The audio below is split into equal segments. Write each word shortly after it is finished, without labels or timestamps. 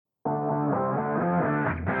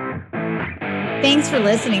Thanks for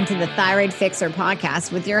listening to the Thyroid Fixer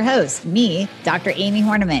podcast with your host, me, Dr. Amy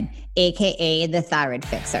Horniman, aka the Thyroid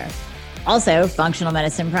Fixer. Also, functional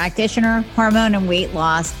medicine practitioner, hormone and weight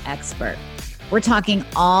loss expert. We're talking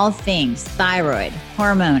all things thyroid,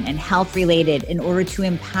 hormone, and health related in order to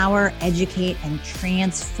empower, educate, and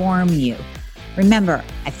transform you. Remember,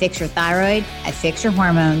 I fix your thyroid, I fix your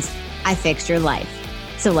hormones, I fix your life.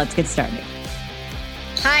 So let's get started.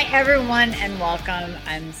 Hi, everyone, and welcome.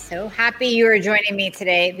 I'm so happy you are joining me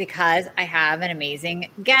today because I have an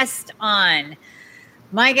amazing guest on.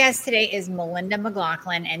 My guest today is Melinda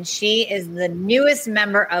McLaughlin, and she is the newest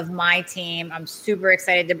member of my team. I'm super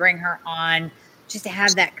excited to bring her on just to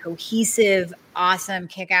have that cohesive, awesome,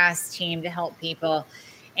 kick-ass team to help people.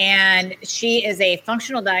 And she is a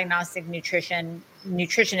functional diagnostic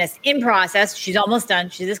nutritionist in process. She's almost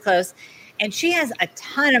done. She's this close. And she has a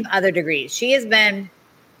ton of other degrees. She has been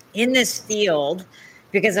in this field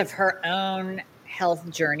because of her own health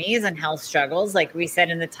journeys and health struggles. Like we said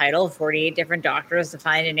in the title, 48 different doctors to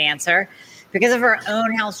find an answer. Because of her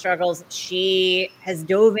own health struggles, she has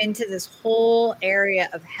dove into this whole area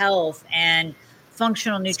of health and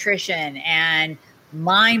functional nutrition and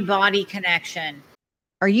mind-body connection.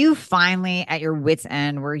 Are you finally at your wit's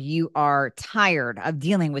end where you are tired of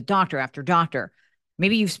dealing with doctor after doctor?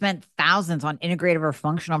 Maybe you've spent thousands on integrative or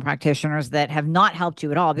functional practitioners that have not helped you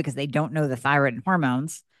at all because they don't know the thyroid and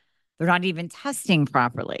hormones. They're not even testing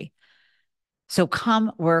properly. So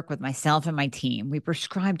come work with myself and my team. We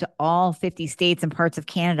prescribe to all 50 states and parts of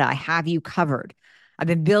Canada. I have you covered. I've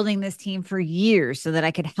been building this team for years so that I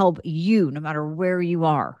could help you no matter where you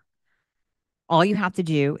are. All you have to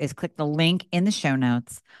do is click the link in the show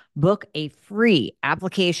notes, book a free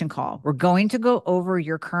application call. We're going to go over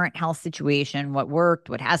your current health situation, what worked,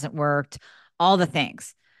 what hasn't worked, all the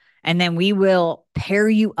things. And then we will pair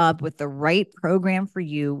you up with the right program for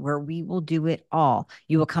you where we will do it all.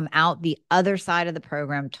 You will come out the other side of the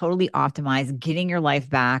program, totally optimized, getting your life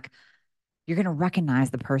back. You're going to recognize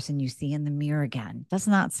the person you see in the mirror again.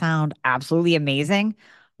 Doesn't that sound absolutely amazing?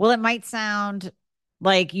 Well, it might sound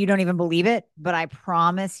like you don't even believe it, but I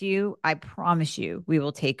promise you, we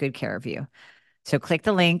will take good care of you. So click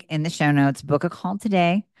the link in the show notes, book a call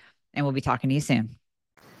today, and we'll be talking to you soon.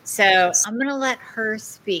 So I'm going to let her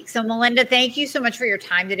speak. So Melinda, thank you so much for your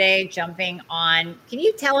time today, jumping on. Can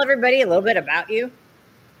you tell everybody a little bit about you?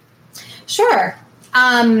 Sure.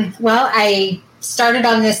 Well, I started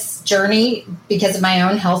on this journey because of my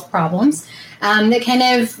own health problems that kind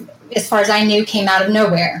of, as far as I knew, came out of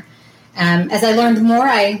nowhere. As I learned more,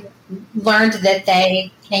 I learned that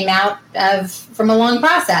they came out from a long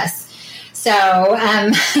process. So,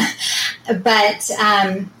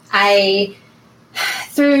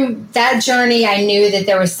 through that journey, I knew that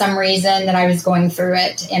there was some reason that I was going through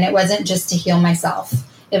it, and it wasn't just to heal myself.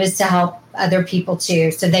 It was to help other people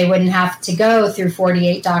too, so they wouldn't have to go through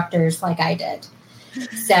 48 doctors like I did.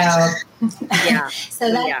 So, yeah.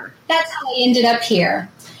 That's how I ended up here.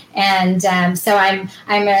 And so I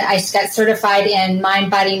got certified in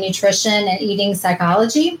mind-body nutrition and eating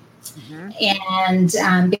psychology, and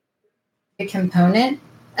a component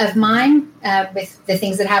of mine with the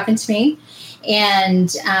things that happened to me. And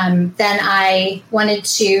then I wanted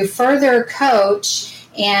to further coach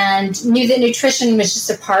and knew that nutrition was just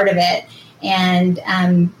a part of it. And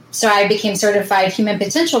so I became certified human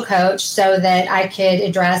potential coach so that I could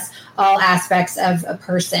address all aspects of a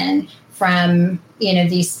person, from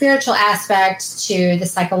the spiritual aspect to the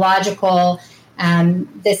psychological,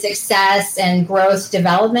 the success and growth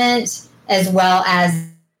development, as well as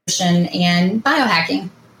nutrition and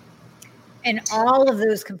biohacking. And all of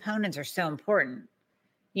those components are so important.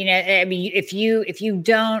 I mean, if you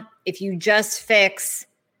just fix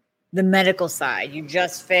the medical side, you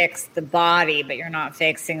just fix the body, but you're not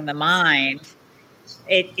fixing the mind,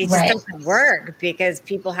 it just doesn't work because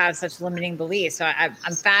people have such limiting beliefs. So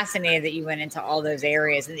I'm fascinated that you went into all those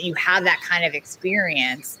areas and that you have that kind of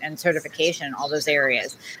experience and certification in all those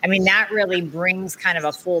areas. I mean, that really brings kind of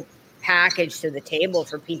a full package to the table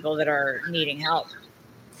for people that are needing help.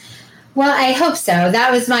 Well, I hope so.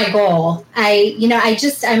 That was my goal.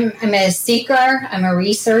 I'm a seeker, I'm a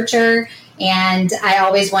researcher, and I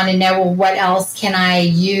always want to know, well, what else can I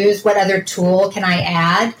use? What other tool can I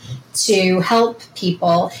add to help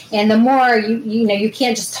people? And the more you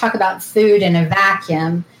can't just talk about food in a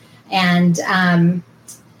vacuum. And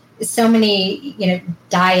so many,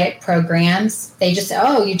 diet programs, they just say,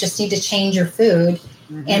 oh, you just need to change your food.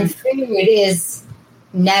 Mm-hmm. And food is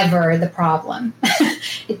never the problem.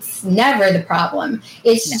 It's never the problem.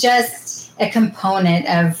 It's just a component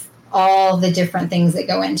of all the different things that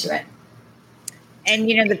go into it. And,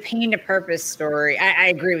 the pain to purpose story, I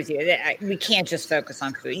agree with you. We can't just focus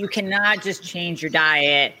on food. You cannot just change your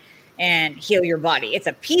diet and heal your body. It's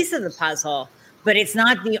a piece of the puzzle, but it's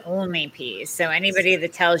not the only piece. So anybody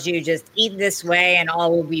that tells you just eat this way and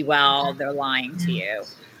all will be well, they're lying to you.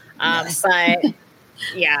 But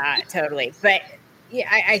yeah, totally. But yeah,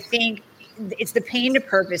 I think it's the pain to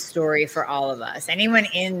purpose story for all of us. Anyone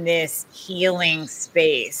in this healing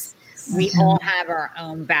space, we all have our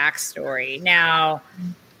own backstory. Now,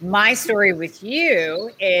 my story with you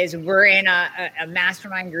is we're in a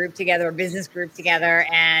mastermind group together, a business group together,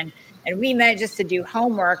 and we met just to do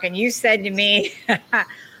homework. And you said to me,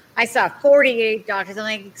 I saw 48 doctors. I'm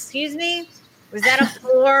like, excuse me? Was that a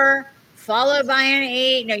 4 followed by an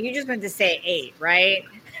 8? No, you just meant to say 8, right?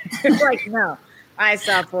 Like, no, I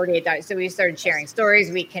saw 48 doctors. So we started sharing stories.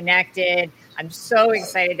 We connected. I'm so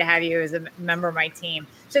excited to have you as a member of my team.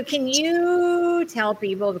 So can you tell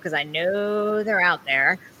people, because I know they're out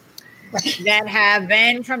there, that have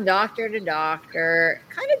been from doctor to doctor,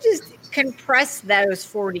 kind of just compress those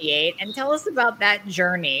 48 and tell us about that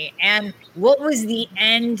journey and what was the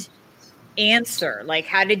end answer? Like,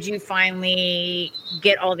 how did you finally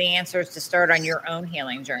get all the answers to start on your own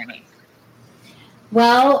healing journey?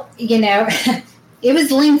 Well, it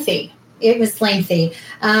was lengthy.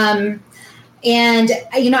 And,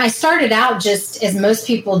 I started out just as most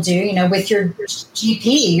people do, with your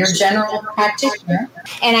GP, your general practitioner.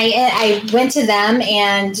 And I went to them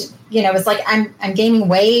and, it was like, I'm gaining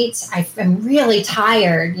weight. I'm really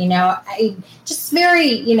tired, I just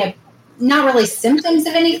very, not really symptoms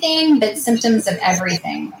of anything, but symptoms of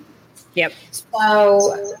everything. Yep.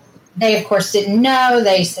 So they, of course, didn't know.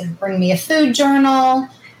 They said, bring me a food journal.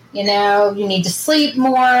 You need to sleep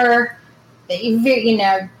more.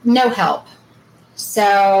 No help.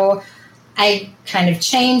 So I kind of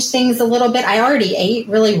changed things a little bit. I already ate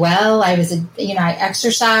really well. I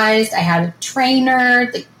exercised. I had a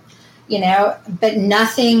trainer, but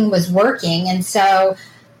nothing was working. And so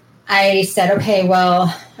I said, okay,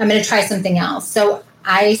 well, I'm going to try something else. So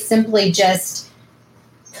I simply just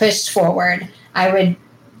pushed forward. I would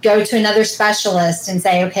go to another specialist and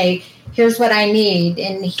say, okay, here's what I need.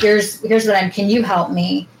 And here's what can you help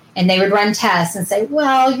me? And they would run tests and say,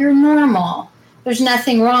 well, you're normal. There's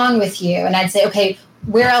nothing wrong with you. And I'd say, okay,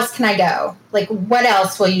 where else can I go? Like, what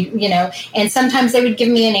else will you, and sometimes they would give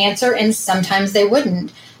me an answer and sometimes they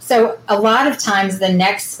wouldn't. So a lot of times the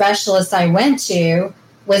next specialist I went to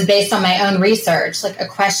was based on my own research, like a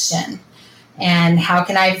question. And how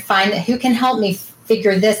can I find who can help me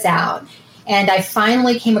figure this out? And I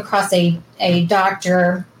finally came across a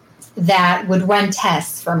doctor that would run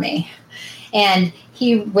tests for me. And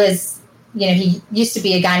he was, he used to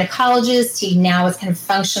be a gynecologist. He now is kind of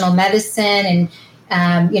functional medicine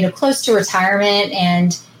and, close to retirement.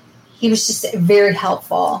 And he was just very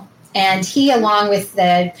helpful. And he, along with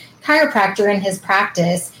the chiropractor in his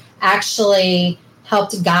practice, actually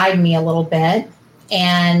helped guide me a little bit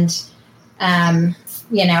and,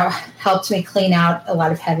 helped me clean out a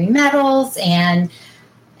lot of heavy metals and,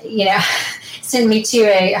 sent me to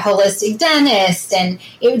a holistic dentist. And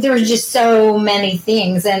there were just so many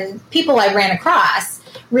things and people I ran across,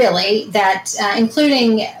 really, that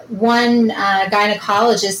including one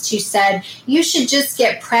gynecologist who said, you should just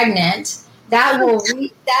get pregnant. That will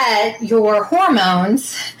reset your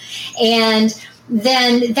hormones, and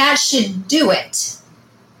then that should do it.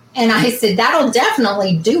 And I said, that'll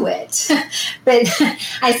definitely do it. But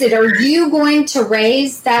I said, are you going to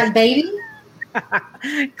raise that baby?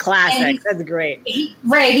 Classic. That's great.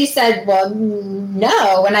 He said, well,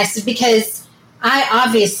 no. And I said, because I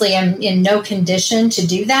obviously am in no condition to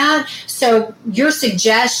do that. So your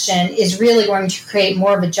suggestion is really going to create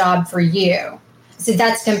more of a job for you. So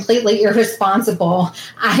that's completely irresponsible.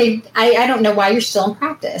 I don't know why you're still in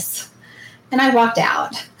practice. And I walked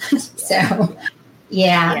out. So,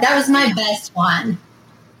 yeah, that was my best one.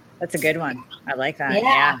 That's a good one. I like that.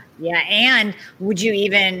 Yeah. And would you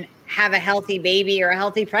even have a healthy baby or a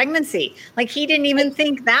healthy pregnancy? Like, he didn't even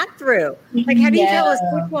think that through. Like, how do you tell a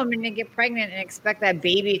sick woman to get pregnant and expect that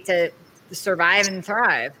baby to survive and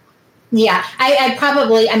thrive? Yeah, I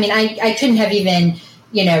probably, I couldn't have even,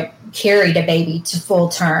 carried a baby to full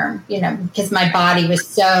term, because my body was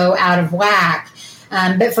so out of whack.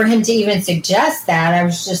 But for him to even suggest that, I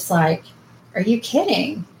was just like, are you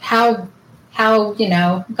kidding? How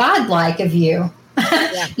godlike of you,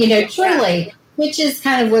 truly. Yeah. Which is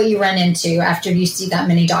kind of what you run into after you see that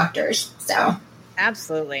many doctors. So,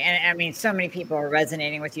 absolutely. And so many people are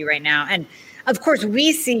resonating with you right now. And of course,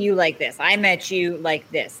 we see you like this. I met you like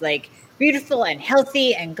this, like beautiful and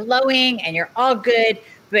healthy and glowing, and you're all good.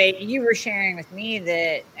 But you were sharing with me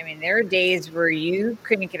that, I mean, there are days where you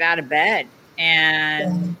couldn't get out of bed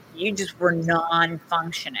and you just were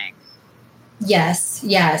non-functioning. Yes.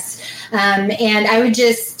 And I would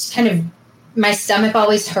just kind of, my stomach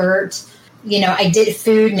always hurt.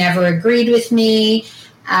 Food never agreed with me.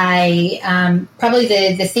 I probably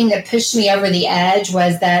the thing that pushed me over the edge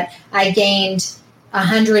was that I gained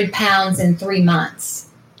 100 pounds in 3 months.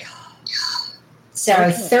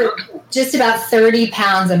 So just about 30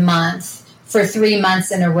 pounds a month for 3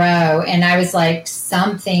 months in a row. And I was like,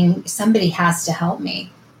 somebody has to help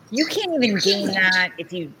me. You can't even gain that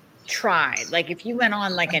if you tried. Like if you went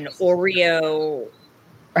on like an Oreo,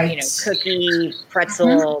 cookie,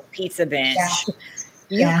 pretzel, pizza binge,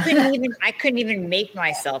 I couldn't even make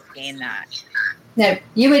myself gain that. No,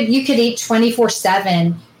 you could eat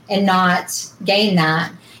 24/7 and not gain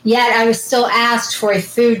that. Yet I was still asked for a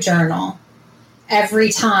food journal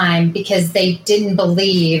every time because they didn't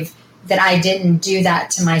believe that I didn't do that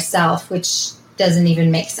to myself, which doesn't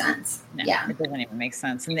even make sense. No, it doesn't even make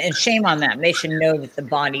sense. And shame on them. They should know that the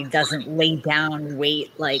body doesn't lay down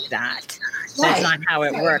weight like that. That's not how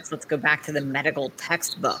it works. Let's go back to the medical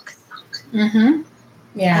textbook. Mm-hmm.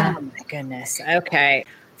 Yeah. Oh, my goodness. Okay.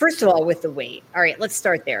 First of all, with the weight. All right, let's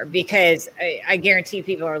start there because I guarantee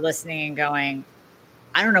people are listening and going,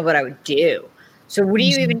 I don't know what I would do. So what do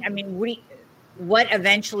you even, what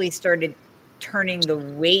eventually started turning the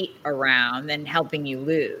weight around and helping you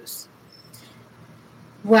lose?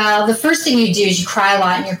 Well, the first thing you do is you cry a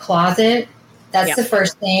lot in your closet. That's the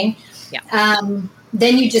first thing. Yeah.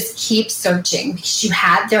 Then you just keep searching because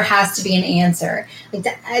there has to be an answer.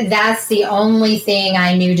 That's the only thing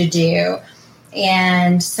I knew to do.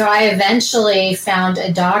 And so I eventually found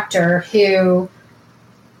a doctor who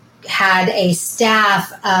had a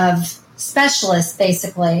staff of specialists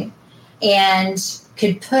basically and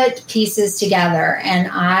could put pieces together. And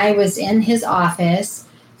I was in his office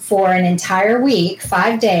for an entire week,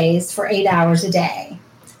 5 days for 8 hours a day,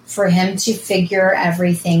 for him to figure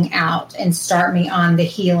everything out and start me on the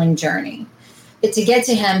healing journey. But to get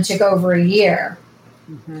to him took over a year.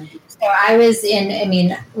 Mm-hmm. So I was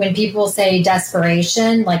when people say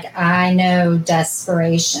desperation, like I know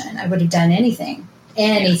desperation. I would have done anything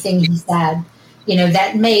he said,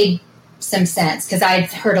 that made some sense because I'd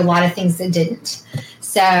heard a lot of things that didn't.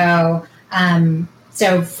 So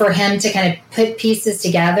for him to kind of put pieces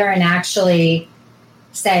together and actually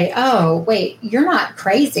say, oh, wait, you're not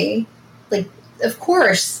crazy. Like, of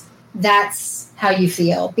course, that's how you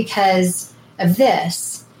feel because of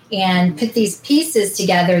this. And put these pieces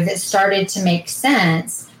together that started to make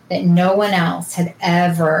sense that no one else had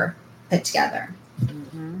ever put together.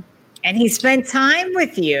 Mm-hmm. And he spent time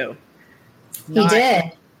with you. He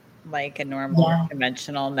did. Like a normal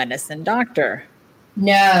conventional medicine doctor.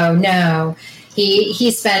 No.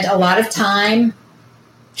 He spent a lot of time.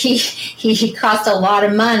 He cost a lot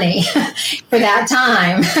of money for that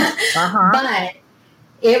time, but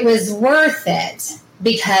it was worth it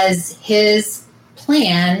because his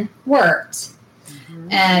plan worked.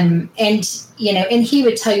 Mm-hmm. And he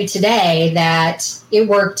would tell you today that it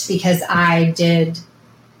worked because I did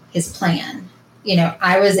his plan.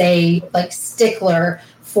 I was a stickler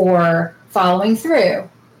for following through.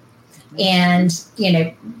 And,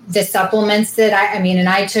 the supplements that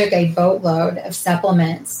I took a boatload of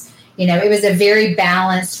supplements. It was a very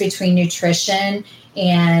balanced between nutrition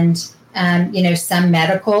and, some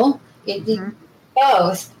medical.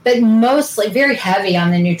 Both, but mostly very heavy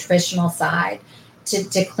on the nutritional side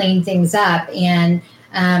to clean things up. And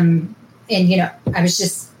I was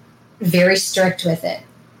just very strict with it.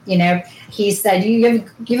 He said, you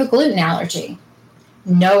have a gluten allergy.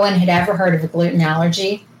 No one had ever heard of a gluten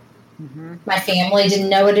allergy. Mm-hmm. My family didn't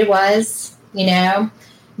know what it was, everyone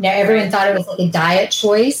thought it was like a diet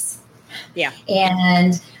choice. Yeah.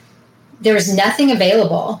 And there was nothing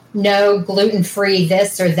available, no gluten-free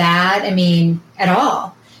this or that. At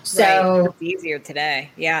all. So it's easier today.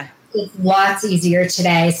 Yeah. It's lots easier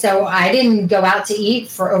today. So I didn't go out to eat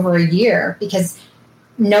for over a year because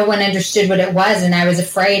no one understood what it was. And I was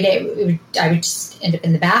afraid I would just end up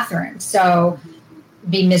in the bathroom. So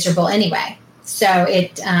be miserable anyway. So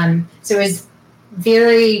it was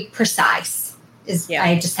very precise.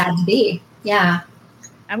 I just had to be. Yeah.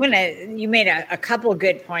 You made a couple of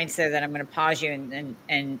good points there that I'm going to pause you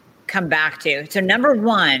and come back to. So number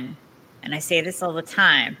one, and I say this all the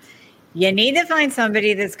time, you need to find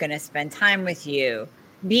somebody that's going to spend time with you.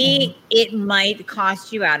 It might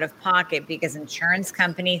cost you out of pocket because no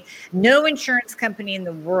insurance company in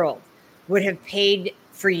the world would have paid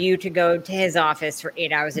for you to go to his office for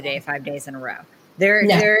 8 hours a day, 5 days in a row.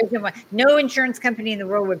 There isn't one. No insurance company in the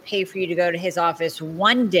world would pay for you to go to his office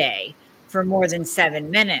one day for more than 7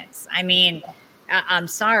 minutes. I mean, I'm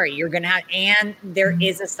sorry, you're going to have, and there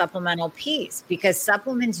is a supplemental piece because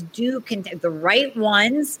supplements do contain the right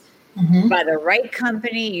ones by the right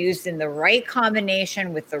company, used in the right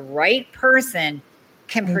combination with the right person,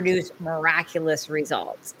 can produce miraculous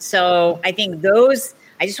results. So I think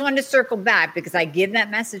I just wanted to circle back because I give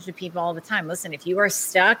that message to people all the time. Listen, if you are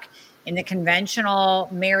stuck in the conventional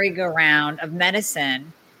merry-go-round of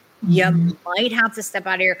medicine, you might have to step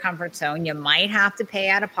out of your comfort zone. You might have to pay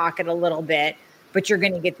out of pocket a little bit, but you're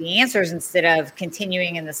going to get the answers instead of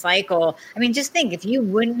continuing in the cycle. I mean, just think, if you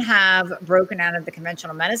wouldn't have broken out of the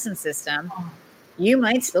conventional medicine system, you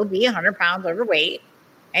might still be 100 pounds overweight,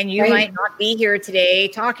 and you might not be here today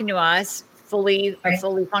talking to us a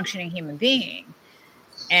fully functioning human being.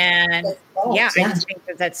 And I just think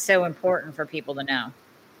that that's so important for people to know.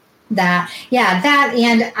 That,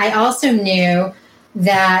 and I also knew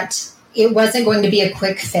that it wasn't going to be a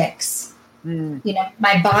quick fix. You know,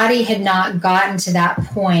 my body had not gotten to that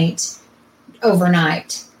point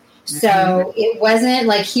overnight. So it wasn't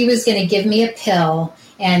like he was going to give me a pill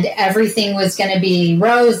and everything was going to be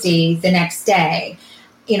rosy the next day.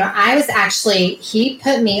 You know, he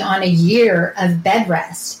put me on a year of bed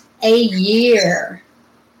rest, a year.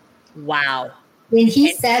 Wow. When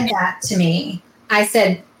he said that to me, I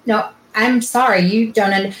said, no, I'm sorry, you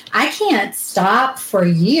don't I can't stop for a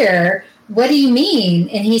year. What do you mean?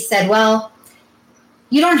 And he said, well,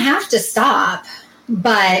 you don't have to stop,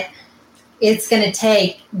 but it's going to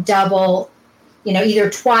take double, you know, either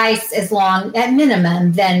twice as long at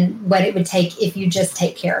minimum than what it would take if you just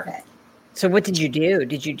take care of it. So what did you do?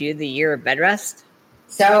 Did you do the year of bed rest?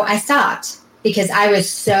 So I stopped because I was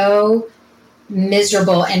so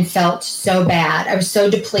miserable and felt so bad. I was so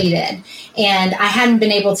depleted and I hadn't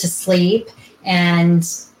been able to sleep. And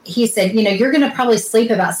he said, you know, you're going to probably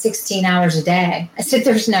sleep about 16 hours a day. I said,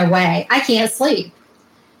 there's no way. I can't sleep.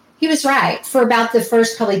 He was right. For about the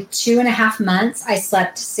first probably 2.5 months, I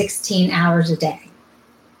slept 16 hours a day.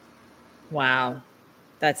 Wow.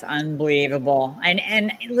 That's unbelievable.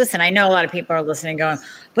 And listen, I know a lot of people are listening going,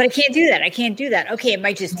 but I can't do that. I can't do that. Okay. It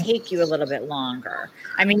might just take you a little bit longer.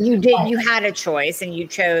 I mean, you had a choice and you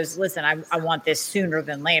chose, listen, I want this sooner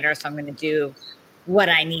than later. So I'm going to do what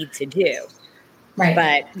I need to do. Right.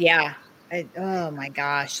 But yeah. Oh my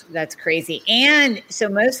gosh, that's crazy. And so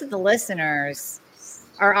most of the listeners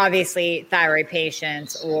are obviously thyroid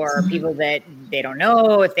patients or people that they don't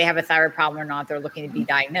know if they have a thyroid problem or not. They're looking to be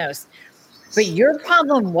diagnosed. But your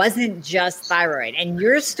problem wasn't just thyroid. And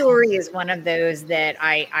your story is one of those that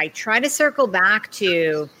I try to circle back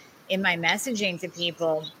to in my messaging to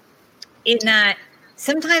people, in that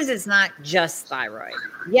sometimes it's not just thyroid.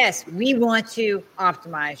 Yes, we want to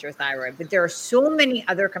optimize your thyroid, but there are so many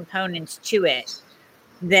other components to it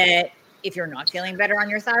that if you're not feeling better on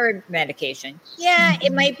your thyroid medication,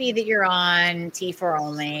 it might be that you're on T4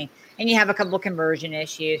 only and you have a couple of conversion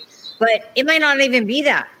issues, but it might not even be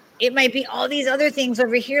that. It might be all these other things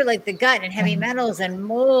over here, like the gut and heavy metals and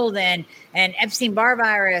mold and Epstein-Barr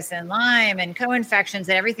virus and Lyme and co-infections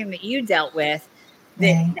and everything that you dealt with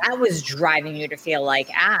that was driving you to feel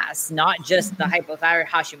like ass, not just the hypothyroid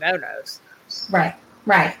Hashimoto's.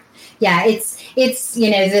 Right. Yeah, it's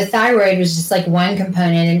you know, the thyroid was just like one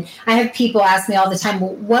component. And I have people ask me all the time,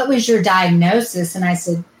 well, what was your diagnosis? And I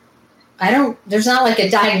said, there's not like a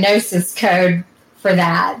diagnosis code for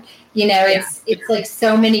that. You know, it's like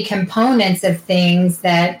so many components of things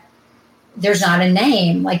that there's not a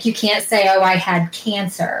name. Like you can't say, oh, I had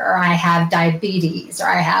cancer or I have diabetes or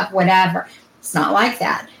I have whatever. It's not like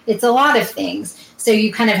that. It's a lot of things. So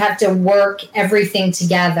you kind of have to work everything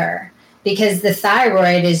together because the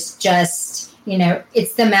thyroid is just, you know,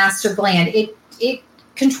 it's the master gland. It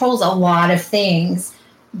controls a lot of things,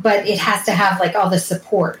 but it has to have like all the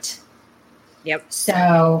support. Yep.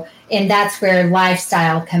 So, and that's where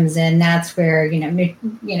lifestyle comes in. That's where, you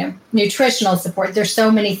know, nutritional support. There's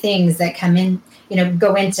so many things that come in, you know,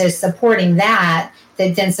 go into supporting that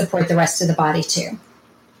then support the rest of the body too.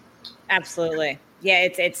 Absolutely. Yeah.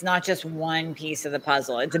 It's not just one piece of the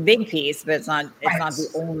puzzle. It's a big piece, but it's not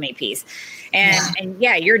the only piece. And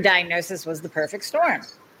your diagnosis was the perfect storm.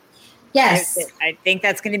 Yes. I think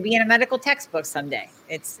that's going to be in a medical textbook someday.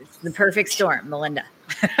 It's the perfect storm, Melinda.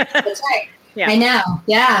 That's right. Yeah. I know.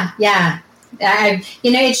 Yeah.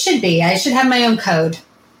 It should be. I should have my own code.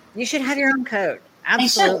 You should have your own code.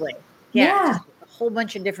 Absolutely. Yeah. A whole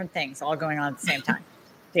bunch of different things all going on at the same time.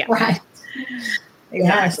 Yeah. Right.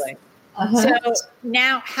 Exactly. So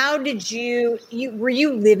now, how did were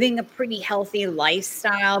you living a pretty healthy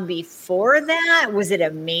lifestyle before that? Was it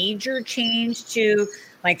a major change to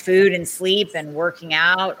like food and sleep and working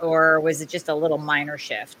out, or was it just a little minor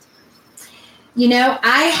shift?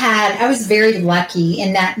 I was very lucky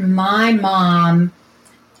in that my mom,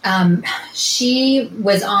 she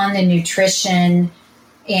was on the nutrition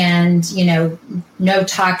and, no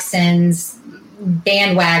toxins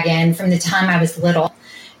bandwagon from the time I was little,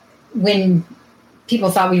 when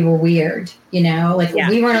people thought we were weird, we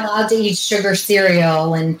weren't allowed to eat sugar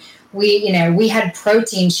cereal, and we had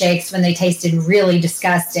protein shakes when they tasted really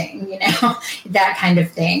disgusting, that kind of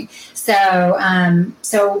thing. So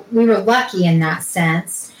we were lucky in that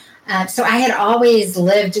sense. So I had always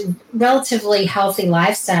lived a relatively healthy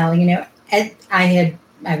lifestyle. I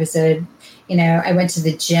went to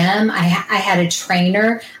the gym. I had a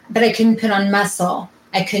trainer, but I couldn't put on muscle.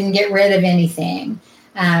 I couldn't get rid of anything.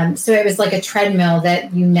 So it was like a treadmill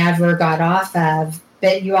that you never got off of,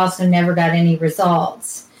 but you also never got any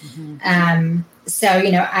results. Mm-hmm. So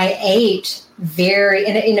I ate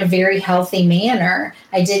in a very healthy manner.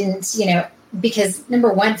 I didn't, because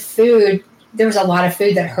number one, food, there was a lot of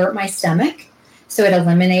food that hurt my stomach. So it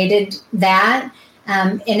eliminated that.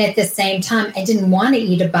 And at the same time, I didn't want to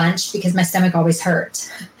eat a bunch because my stomach always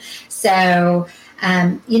hurt. So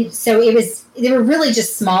they were really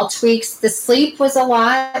just small tweaks. The sleep was a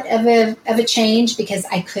lot of a change because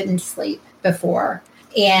I couldn't sleep before.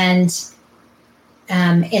 But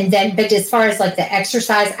as far as like the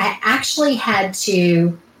exercise, I actually had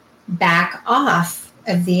to back off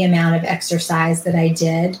of the amount of exercise that I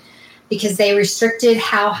did because they restricted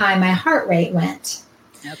how high my heart rate went.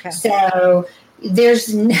 Okay. So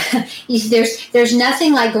there's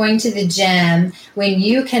nothing like going to the gym when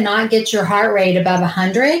you cannot get your heart rate above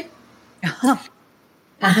 100.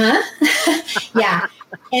 Yeah.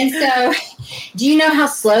 And so do you know how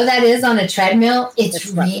slow that is on a treadmill? It's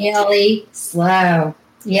really slow.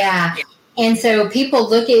 Yeah. And so people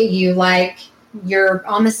look at you like you're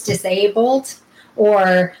almost disabled,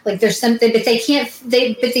 or like there's something, but they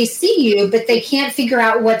see you, but they can't figure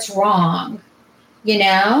out what's wrong.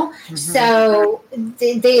 Mm-hmm. So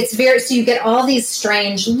so you get all these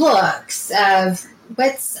strange looks of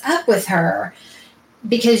what's up with her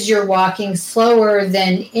because you're walking slower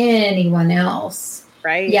than anyone else.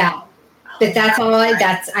 Right. Yeah. But that's what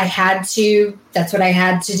I had to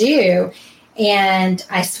do. And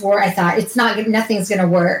I thought nothing's going to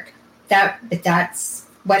work. But that's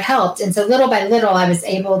what helped. And so little by little, I was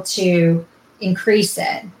able to increase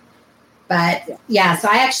it. But yeah, so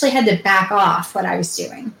I actually had to back off what I was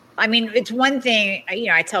doing. I mean, it's one thing,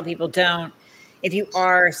 I tell people if you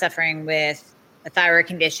are suffering with a thyroid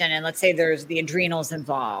condition, and let's say there's the adrenals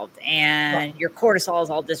involved and your cortisol is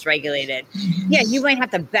all dysregulated. Mm-hmm. Yeah, you might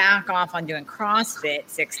have to back off on doing CrossFit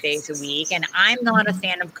 6 days a week. And I'm not a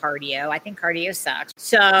fan of cardio. I think cardio sucks.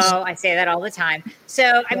 So I say that all the time.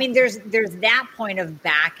 So, I mean, there's that point of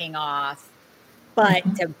backing off.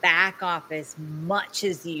 But to back off as much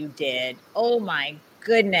as you did, oh my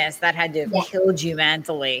goodness, that had to have killed you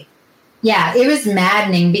mentally. Yeah, it was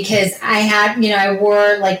maddening because I had, I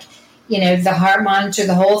wore the heart monitor,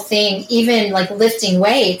 the whole thing, even like lifting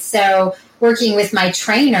weights. So working with my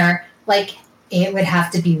trainer, it would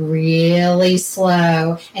have to be really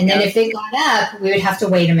slow. And then if it got up, we would have to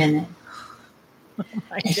wait a minute. Oh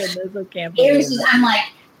my goodness, I can't believe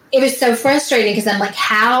it was so frustrating because I'm like,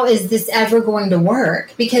 how is this ever going to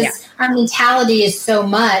work? Because our mentality is so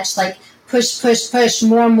much like push, push, push,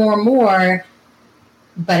 more, more, more.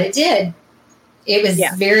 But it did. It was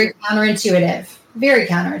very counterintuitive. Very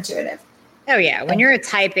counterintuitive. Oh, yeah. When you're a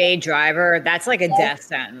type A driver, that's like a death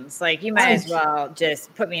sentence. Like you might as well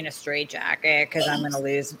just put me in a straitjacket because I'm going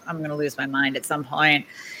to lose my mind at some point.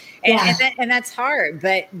 And that's hard.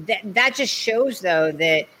 But that just shows, though,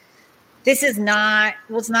 that this is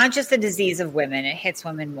it's not just a disease of women. It hits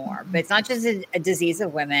women more, but it's not just a disease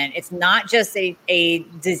of women. It's not just a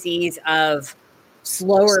disease of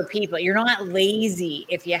slower people. You're not lazy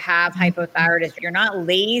if you have hypothyroidism. You're not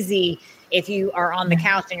lazy if you are on the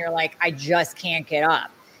couch and you're like, I just can't get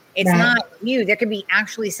up. It's not you. There could be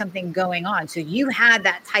actually something going on. So you had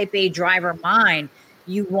that type A driver mind.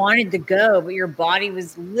 You wanted to go, but your body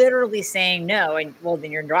was literally saying no. And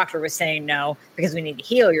then your doctor was saying no because we need to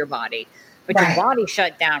heal your body. But your body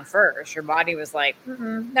shut down first. Your body was like,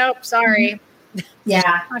 nope, sorry.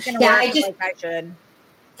 Yeah. It's not going to work like I should.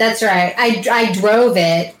 That's right. I drove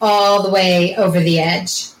it all the way over the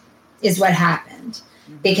edge is what happened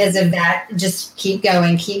because of that. Just keep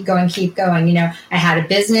going, keep going, keep going. I had a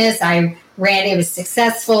business. I ran. It was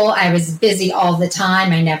successful. I was busy all the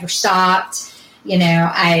time. I never stopped.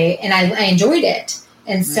 I enjoyed it.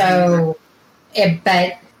 And so,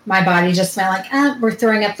 but my body just felt like, we're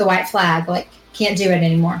throwing up the white flag, like can't do it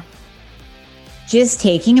anymore. Just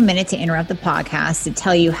taking a minute to interrupt the podcast to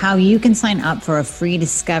tell you how you can sign up for a free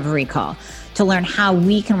discovery call to learn how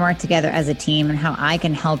we can work together as a team and how I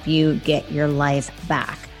can help you get your life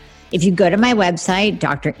back. If you go to my website,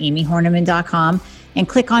 dramyhornaman.com, and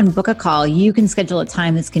click on book a call, you can schedule a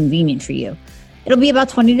time that's convenient for you. It'll be about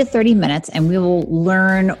 20 to 30 minutes, and we will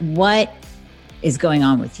learn what is going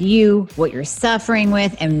on with you, what you're suffering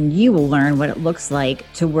with, and you will learn what it looks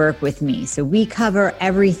like to work with me. So we cover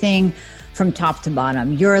everything from top to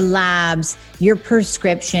bottom, your labs, your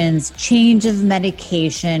prescriptions, change of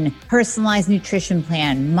medication, personalized nutrition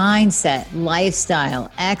plan, mindset, lifestyle,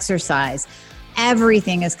 exercise.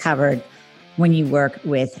 Everything is covered when you work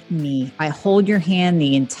with me. I hold your hand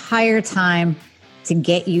the entire time to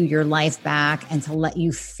get you your life back and to let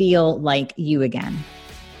you feel like you again.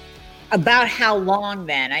 About how long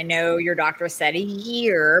then? I know your doctor said a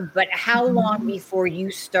year, but how long before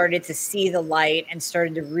you started to see the light and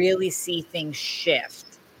started to really see things shift?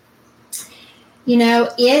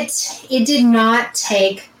 It did not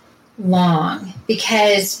take long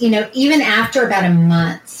because, even after about a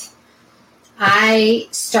month, I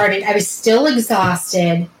was still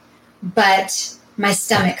exhausted, but my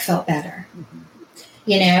stomach felt better.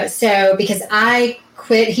 So because I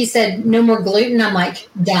quit, he said, no more gluten. I'm like,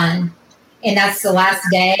 done. And that's the last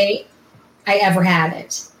day I ever had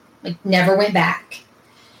it. Like, never went back.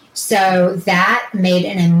 So that made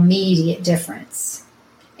an immediate difference.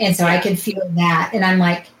 And so I could feel that. And I'm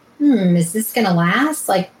like, is this going to last?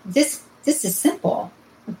 Like, this is simple.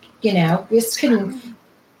 This couldn't.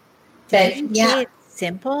 But yeah.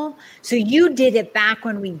 Simple. So you did it back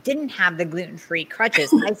when we didn't have the gluten-free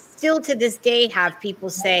crutches. I still to this day have people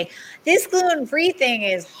say, this gluten-free thing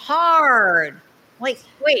is hard. Like,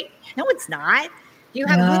 wait, no, it's not. You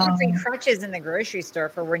have gluten-free crutches in the grocery store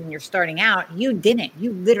for when you're starting out. You didn't.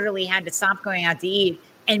 You literally had to stop going out to eat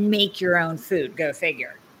and make your own food. Go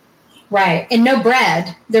figure. Right. And no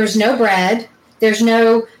bread. There's no bread. There's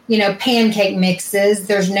no, pancake mixes.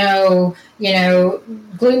 There's no,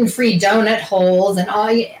 gluten-free donut holes and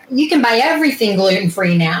all. You can buy everything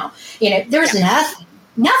gluten-free now. There's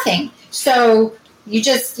nothing. So you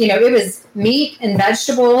just, it was meat and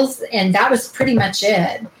vegetables, and that was pretty much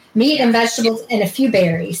it. Meat and vegetables and a few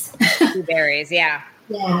berries. Yeah.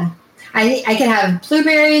 Yeah. I could have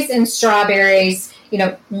blueberries and strawberries,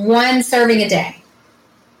 1 serving a day.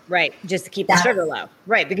 Right. Just to keep the sugar low.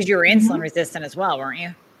 Right. Because you were insulin resistant as well, weren't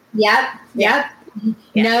you? Yep. Yeah.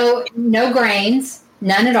 No grains,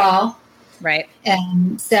 none at all. Right.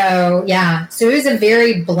 So it was a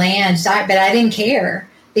very bland diet, but I didn't care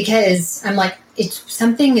because I'm like,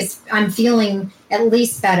 I'm feeling at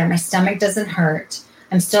least better. My stomach doesn't hurt.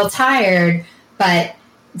 I'm still tired, but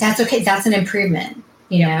that's okay. That's an improvement,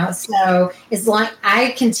 So it's like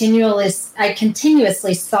I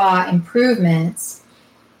continuously saw improvements,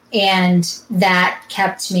 and that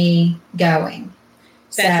kept me going.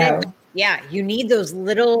 That's it. Yeah, you need those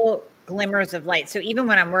little glimmers of light. So even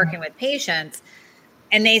when I'm working with patients,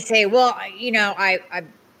 and they say, "Well, I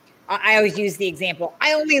always use the example.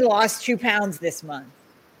 I only lost 2 pounds this month."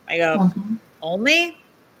 I go, "Only?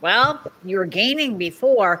 Well, you were gaining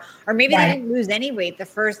before, or maybe they didn't lose any weight the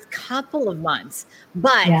first couple of months,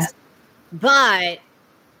 but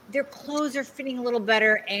their clothes are fitting a little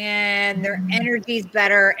better, and their energy's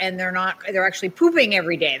better, and they're actually pooping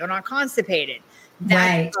every day. They're not constipated.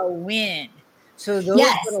 That's a win. So those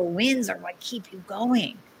little wins are what keep you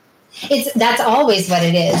going. That's always what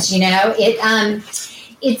it is.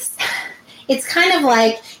 It's kind of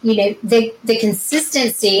like, the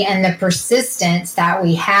consistency and the persistence that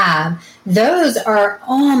we have, those are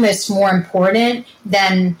almost more important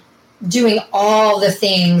than doing all the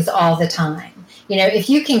things all the time. If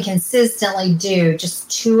you can consistently do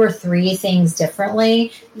just 2 or 3 things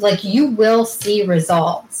differently, like, you will see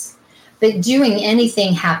results. But doing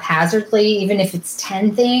anything haphazardly, even if it's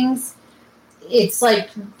 10 things, it's like,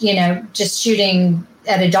 just shooting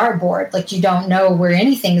at a dartboard. Like, you don't know where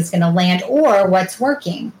anything is going to land or what's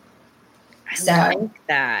working. I like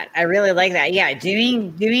that. I really like that. Yeah.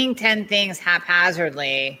 Doing 10 things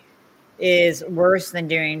haphazardly is worse than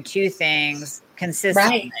doing 2 things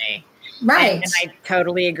consistently. Right. And I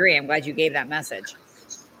totally agree. I'm glad you gave that message.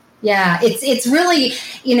 Yeah. It's really,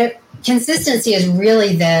 consistency is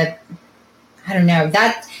really that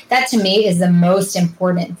to me is the most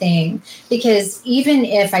important thing, because even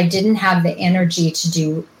if I didn't have the energy to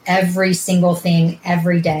do every single thing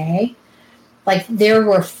every day, like, there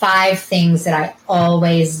were 5 things that I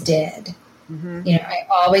always did. I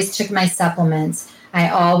always took my supplements. I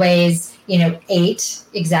always, ate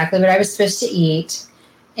exactly what I was supposed to eat.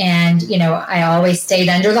 And, I always stayed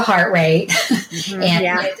under the heart rate. And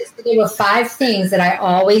there were 5 things that I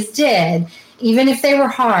always did, even if they were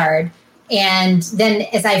hard. And then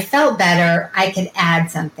as I felt better, I could add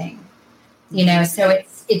something, so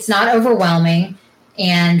it's not overwhelming.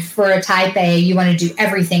 And for a type A, you want to do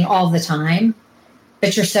everything all the time,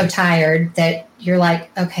 but you're so tired that you're like,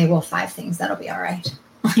 okay, well, 5 things, that'll be all right.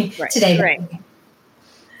 Today, right.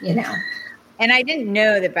 And I didn't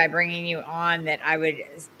know that by bringing you on that I would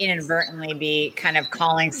inadvertently be kind of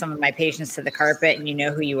calling some of my patients to the carpet, and you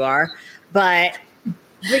know who you are. But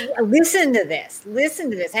listen to this.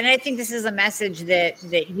 And I think this is a message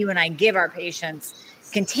that you and I give our patients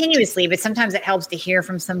continuously, but sometimes it helps to hear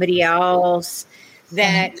from somebody else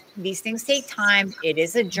that these things take time. It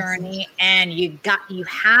is a journey, and you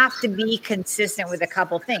have to be consistent with a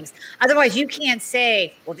couple things. Otherwise, you can't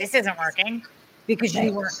say, well, this isn't working, because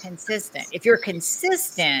you weren't consistent. If you're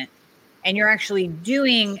consistent and you're actually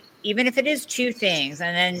doing, even if it is 2 things,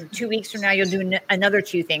 and then 2 weeks from now, you'll do another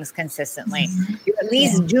 2 things consistently, you're at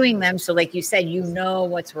least doing them. So like you said,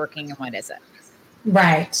 what's working and what isn't.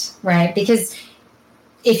 Right. Because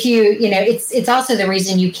if you, it's also the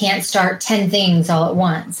reason you can't start 10 things all at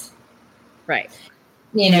once. Right.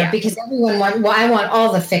 Because everyone I want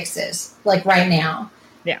all the fixes, like right now.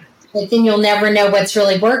 Yeah. But then you'll never know what's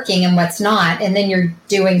really working and what's not. And then you're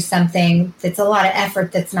doing something that's a lot of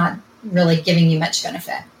effort that's not really giving you much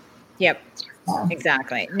benefit. Yep,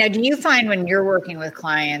 exactly. Now, do you find when you're working with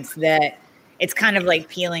clients that it's kind of like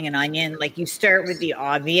peeling an onion? Like you start with the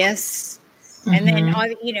obvious and then,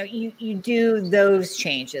 you do those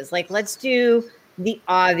changes. Like let's do the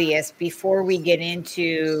obvious before we get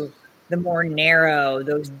into the more narrow,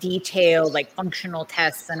 those detailed, like functional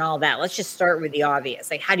tests and all that. Let's just start with the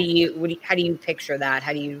obvious. Like, how do you picture that?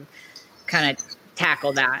 How do you kind of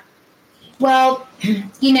tackle that? Well,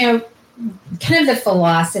 kind of the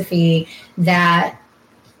philosophy that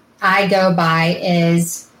I go by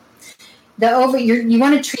is you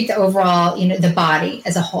want to treat the overall, the body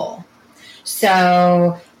as a whole.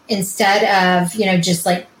 So instead of, just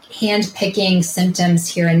like hand-picking symptoms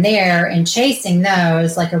here and there and chasing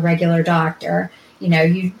those like a regular doctor,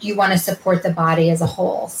 you want to support the body as a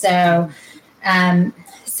whole. So,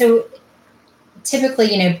 so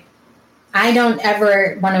typically, I don't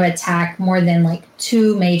ever want to attack more than like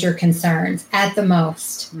 2 major concerns at the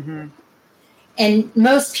most. Mm-hmm. And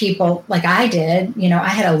most people, like I did, I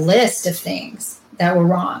had a list of things that were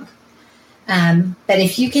wrong. But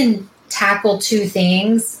if you can tackle 2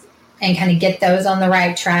 things and kind of get those on the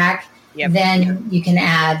right track, then you can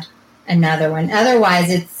add another one. Otherwise,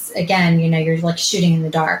 it's, again, you're like shooting in the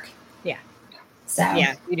dark. Yeah. So.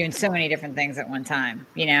 Yeah, you're doing so many different things at one time,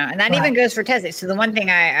 and that even goes for testing. So the one thing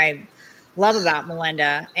I love about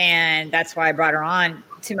Melinda, and that's why I brought her on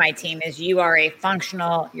to my team, is you're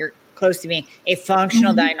close to being a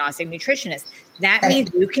functional diagnostic nutritionist. That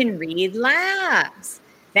means you can read labs.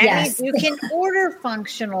 That means you can order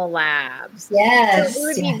functional labs. Yes. So it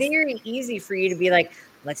would be very easy for you to be like,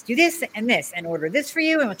 let's do this and order this for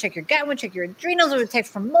you. And we'll check your gut, and we'll check your adrenals, and we'll check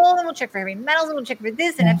for mold, and we'll check for heavy metals, and we'll check for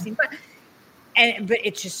this and Epstein. But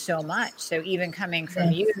it's just so much. So even coming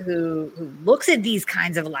from you who looks at these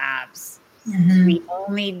kinds of labs, we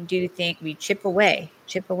only we chip away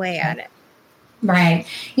at it. Right.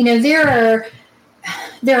 There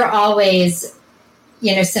are always,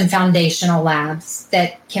 some foundational labs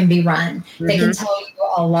that can be run. They can tell you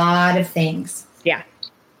a lot of things. Yeah.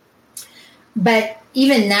 But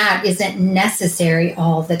even that isn't necessary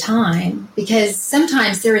all the time, because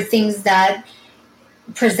sometimes there are things that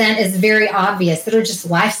present as very obvious that are just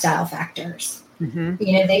lifestyle factors. Mm-hmm.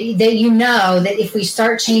 That if we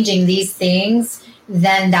start changing these things,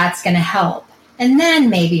 then that's going to help. And then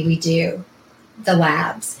maybe we do the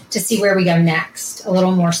labs to see where we go next a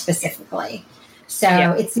little more specifically.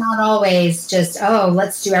 So it's not always just,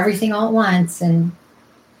 let's do everything all at once. And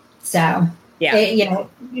so, we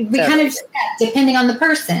kind of, depending on the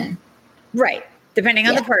person. Right. Depending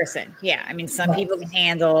on the person. Yeah. I mean, some people can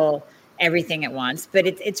handle everything at once, but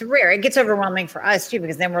it's rare. It gets overwhelming for us too,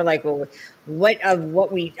 because then we're like, well, what of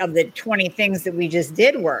the 20 things that we just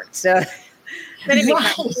did worked? So then it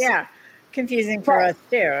becomes, confusing for us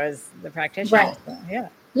too, as the practitioner. Right. So,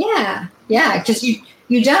 Yeah. Because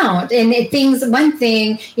you don't. And one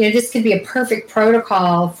thing, this could be a perfect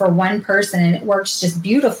protocol for one person and it works just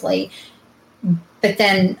beautifully. But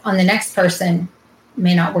then on the next person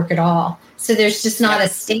may not work at all. So there's just not a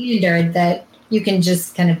standard that you can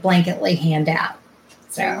just kind of blanketly hand out.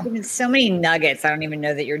 So so many nuggets. I don't even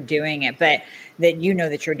know that you're doing it, but that you know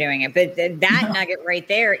that you're doing it. But that nugget right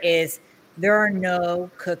there is there are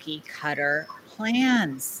no cookie cutter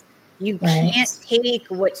plans. You can't take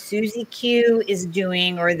what Susie Q is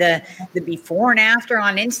doing or the before and after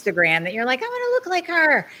on Instagram that you're like, I want to look like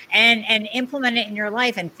her and implement it in your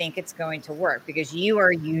life and think it's going to work because you are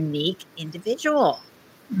a unique individual.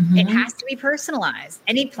 Mm-hmm. It has to be personalized.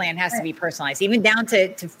 Any plan has to be personalized, even down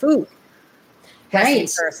to food. Has to be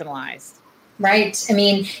personalized. Right. I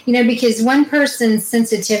mean, because one person's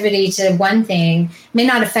sensitivity to one thing may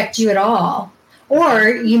not affect you at all, or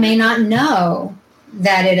you may not know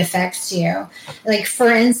that it affects you. Like, for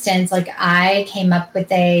instance, like I came up with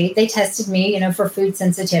they tested me, for food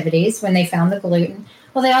sensitivities when they found the gluten.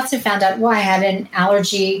 Well, they also found out, I had an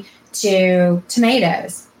allergy to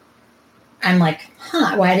tomatoes. I'm like,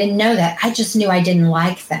 well, I didn't know that. I just knew I didn't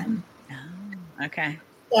like them. Oh, okay.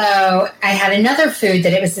 So I had another food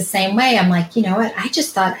that it was the same way. I'm like, you know what? I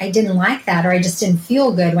just thought I didn't like that, or I just didn't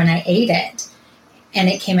feel good when I ate it. And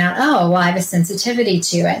it came out, I have a sensitivity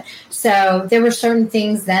to it. So there were certain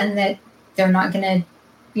things then that they're not going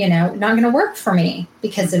to, not going to work for me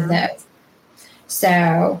because of those.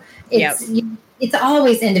 So it's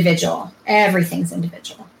always individual. Everything's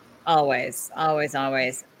individual. Always, always,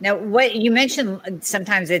 always. Now, what you mentioned,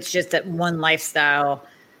 sometimes it's just that one lifestyle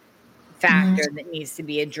factor that needs to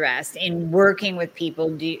be addressed in working with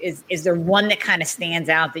people. Is there one that kind of stands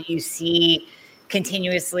out that you see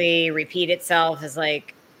continuously repeat itself as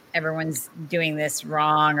like everyone's doing this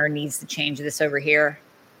wrong or needs to change this over here?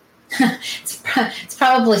 It's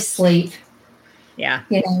probably sleep. Yeah.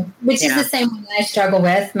 Which is the same one I struggle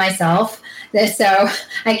with myself. So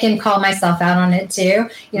I can call myself out on it too.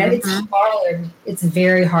 It's hard. It's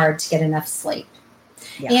very hard to get enough sleep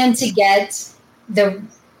and to get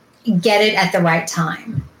it at the right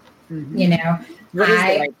time. What is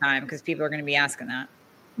the right time? Because people are going to be asking that.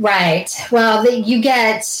 Right. Well, you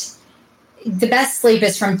get the best sleep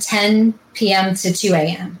is from 10 p.m. to 2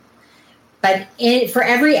 a.m. But for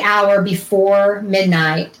every hour before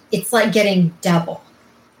midnight, it's like getting double.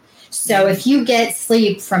 So if you get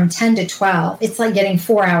sleep from 10 to 12, it's like getting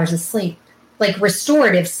 4 hours of sleep, like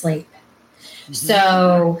restorative sleep.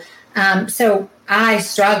 Mm-hmm. So I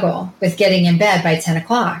struggle with getting in bed by 10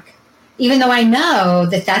 o'clock, even though I know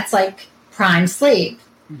that that's like prime sleep.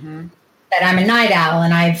 Mm-hmm. That I'm a night owl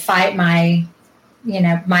and I fight my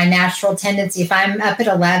natural tendency. If I'm up at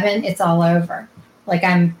 11, it's all over. Like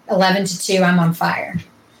I'm 11 to 2, I'm on fire.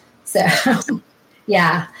 So,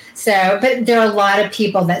 yeah. So, but there are a lot of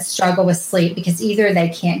people that struggle with sleep because either they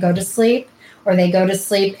can't go to sleep or they go to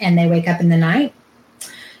sleep and they wake up in the night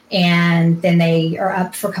and then they are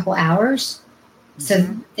up for a couple hours. Mm-hmm.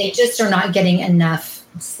 So they just are not getting enough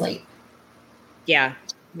sleep. Yeah.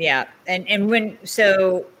 Yeah. And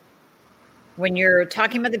when you're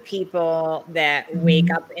talking about the people that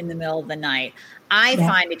wake up in the middle of the night, I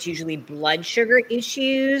find it's usually blood sugar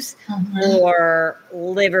issues or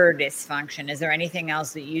liver dysfunction. Is there anything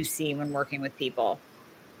else that you see when working with people?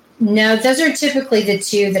 No, those are typically the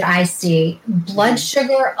two that I see. Blood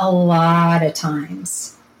sugar, a lot of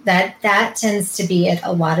times. That tends to be it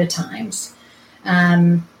a lot of times.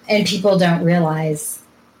 And people don't realize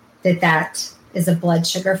that is a blood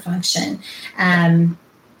sugar function.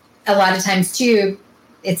 A lot of times, too,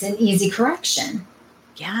 it's an easy correction.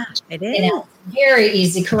 Yeah, it is. Very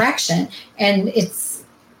easy correction. And it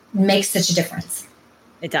makes such a difference.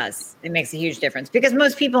 It does. It makes a huge difference because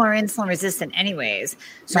most people are insulin resistant anyways.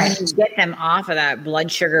 So when you get them off of that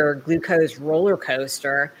blood sugar or glucose roller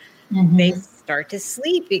coaster, they start to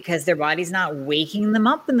sleep because their body's not waking them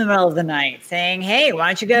up in the middle of the night saying, hey, why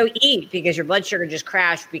don't you go eat? Because your blood sugar just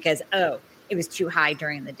crashed because, it was too high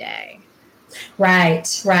during the day. Right.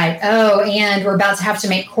 Oh, and we're about to have to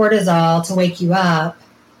make cortisol to wake you up,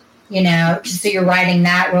 so you're riding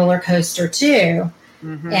that roller coaster too.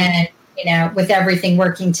 Mm-hmm. And, with everything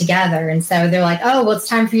working together. And so they're like, oh, well, it's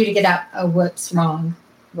time for you to get up. Oh, whoops, wrong.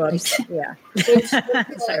 Whoops. Yeah.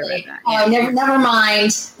 Never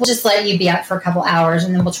mind. We'll just let you be up for a couple hours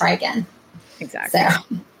and then we'll try again. Exactly.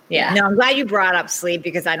 So, yeah. No, I'm glad you brought up sleep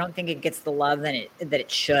because I don't think it gets the love that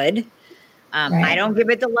it should. I don't give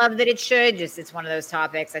it the love that it should. Just it's one of those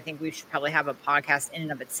topics. I think we should probably have a podcast in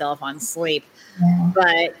and of itself on sleep. Yeah.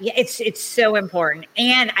 But it's so important.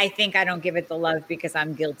 And I think I don't give it the love because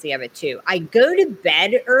I'm guilty of it too. I go to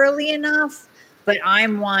bed early enough, but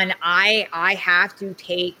I'm one, I have to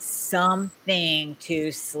take something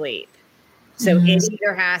to sleep. So it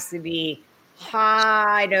either has to be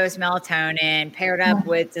high dose melatonin paired up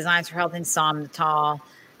with Designs for Health and Somnitol.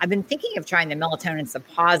 I've been thinking of trying the melatonin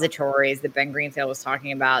suppositories that Ben Greenfield was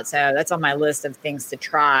talking about. So that's on my list of things to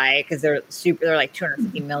try because they're like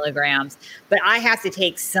 250 milligrams. But I have to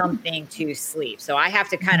take something to sleep. So I have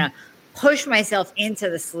to kind of push myself into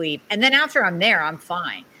the sleep. And then after I'm there, I'm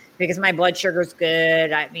fine because my blood sugar's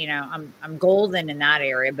good. I'm golden in that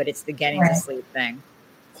area, but it's the getting to sleep thing.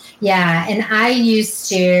 Yeah. And I used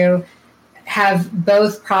to have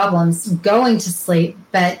both problems going to sleep,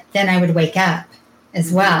 but then I would wake up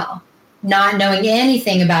as well, not knowing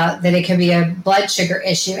anything about that it could be a blood sugar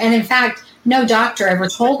issue. And in fact, no doctor ever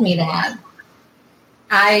told me that.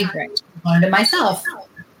 I learned it myself.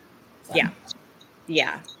 So.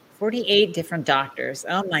 Yeah. 48 different doctors.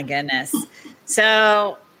 Oh my goodness.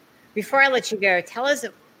 So before I let you go, tell us,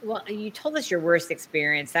 well, you told us your worst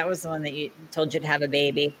experience. That was the one that you told you to have a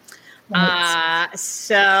baby.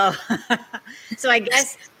 So I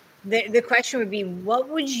guess the question would be, what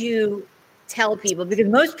would you tell people? Because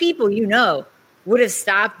most people, would have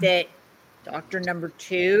stopped at doctor number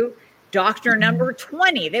 2, doctor number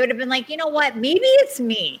 20. They would have been like, you know what? Maybe it's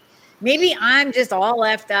me. Maybe I'm just all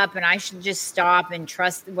effed up and I should just stop and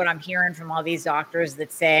trust what I'm hearing from all these doctors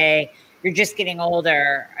that say, you're just getting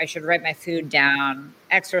older. I should write my food down,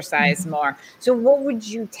 exercise more. So what would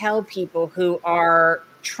you tell people who are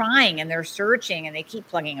trying and they're searching and they keep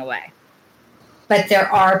plugging away? But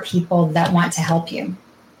there are people that want to help you.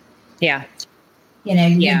 Yeah.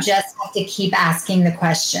 You just have to keep asking the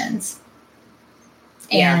questions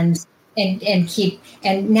and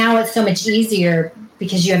now it's so much easier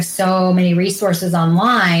because you have so many resources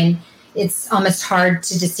online. It's almost hard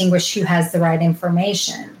to distinguish who has the right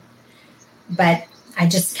information. But I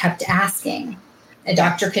just kept asking. A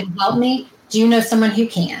doctor could help me. Do you know someone who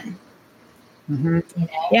can?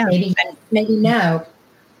 Maybe no.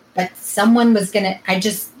 But someone was going to,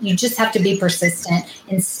 you just have to be persistent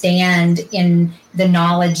and stand in the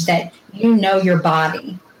knowledge that you know your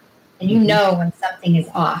body and you know when something is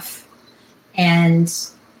off and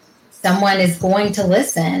someone is going to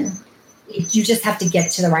listen. You just have to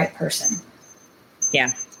get to the right person.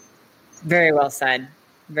 Yeah. Very well said.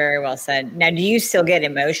 Very well said. Now, do you still get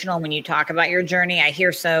emotional when you talk about your journey? I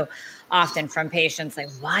hear so often from patients like,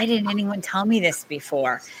 why didn't anyone tell me this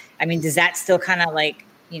before? I mean, does that still kind of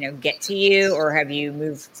get to you, or have you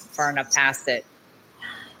moved far enough past it?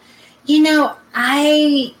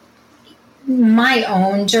 My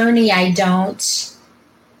own journey, I don't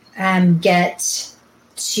get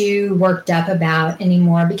too worked up about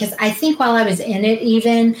anymore because I think while I was in it,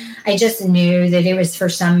 even I just knew that it was for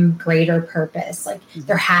some greater purpose. Like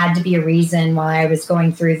there had to be a reason why I was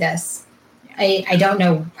going through this. I don't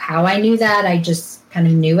know how I knew that. I just kind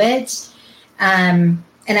of knew it. And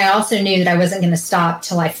I also knew that I wasn't going to stop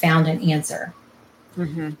till I found an answer.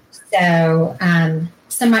 So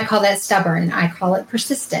some might call that stubborn. I call it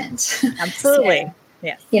persistent. Absolutely.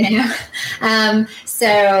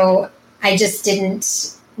 So I just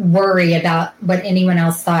didn't worry about what anyone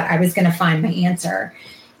else thought. I was going to find my answer.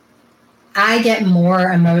 I get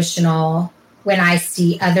more emotional when I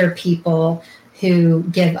see other people who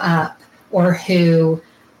give up or who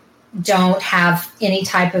don't have any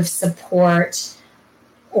type of support,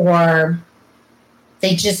 or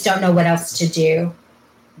they just don't know what else to do,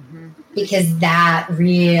 because that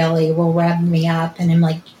really will rev me up. And I'm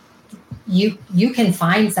like, you can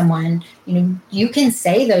find someone, you can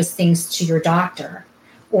say those things to your doctor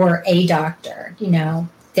or a doctor,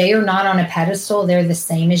 they are not on a pedestal. They're the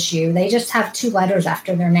same as you. They just have 2 letters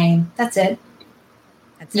after their name. That's it.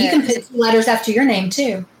 You can put 2 letters after your name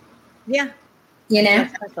too. Yeah. Yeah,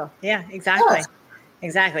 exactly. Oh.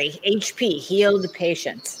 Exactly. HP, healed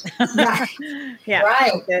patient. Right. Yeah.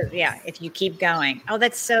 Right. So, if you keep going. Oh,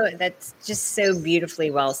 that's just so beautifully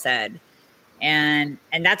well said. And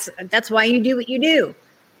that's why you do what you do.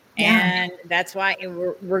 Yeah. And that's why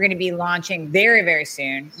we're going to be launching very, very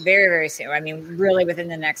soon. Very, very soon. I mean, really within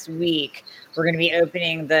the next week, we're going to be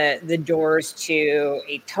opening the doors to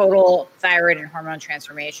a total thyroid and hormone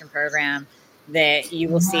transformation program that you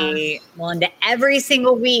will see Melinda every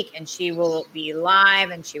single week, and she will be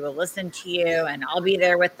live and she will listen to you, and I'll be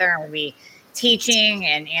there with her, and we'll be teaching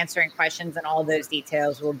and answering questions, and all those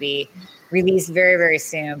details will be released very, very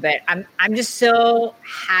soon. But I'm just so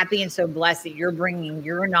happy and so blessed that you're bringing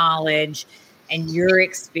your knowledge and your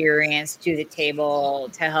experience to the table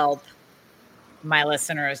to help my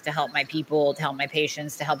listeners, to help my people, to help my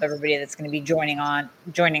patients, to help everybody that's going to be joining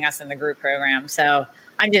us in the group program. So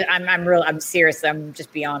I'm seriously, I'm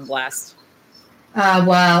just beyond blessed.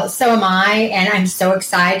 Well, so am I, and I'm so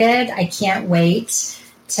excited. I can't wait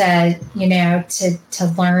to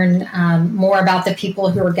learn more about the people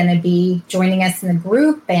who are going to be joining us in the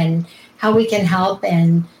group and how we can help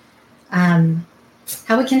and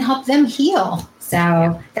how we can help them heal.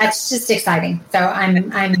 So that's just exciting. So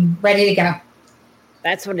I'm ready to go.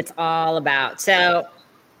 That's what it's all about. So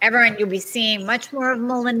everyone, you'll be seeing much more of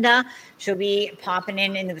Melinda. She'll be popping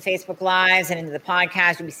into the Facebook Lives and into the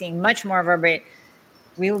podcast. You'll be seeing much more of her, but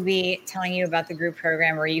we will be telling you about the group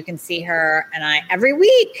program where you can see her and I every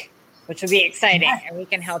week, which will be exciting, and we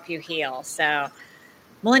can help you heal. So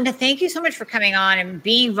Melinda, thank you so much for coming on and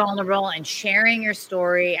being vulnerable and sharing your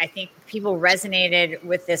story. I think people resonated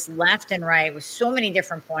with this left and right with so many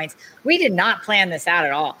different points. We did not plan this out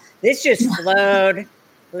at all. This just flowed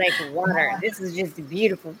like water. This is just a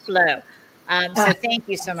beautiful flow. So thank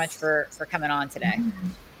you so much for coming on today.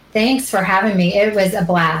 Thanks for having me. It was a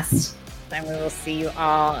blast. And we will see you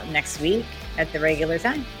all next week at the regular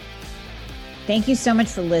time. Thank you so much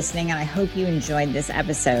for listening, and I hope you enjoyed this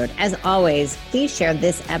episode. As always, please share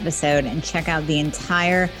this episode and check out the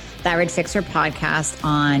entire Thyroid Fixer podcast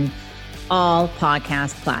on all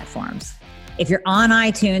podcast platforms. If you're on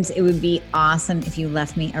iTunes, it would be awesome if you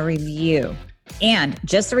left me a review. And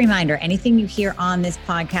just a reminder, anything you hear on this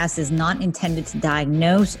podcast is not intended to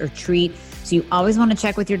diagnose or treat, so you always want to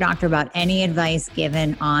check with your doctor about any advice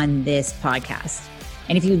given on this podcast.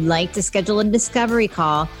 And if you'd like to schedule a discovery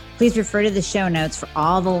call, please refer to the show notes for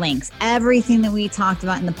all the links. Everything that we talked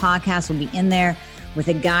about in the podcast will be in there with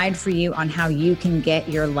a guide for you on how you can get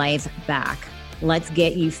your life back. Let's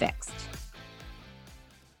get you fixed.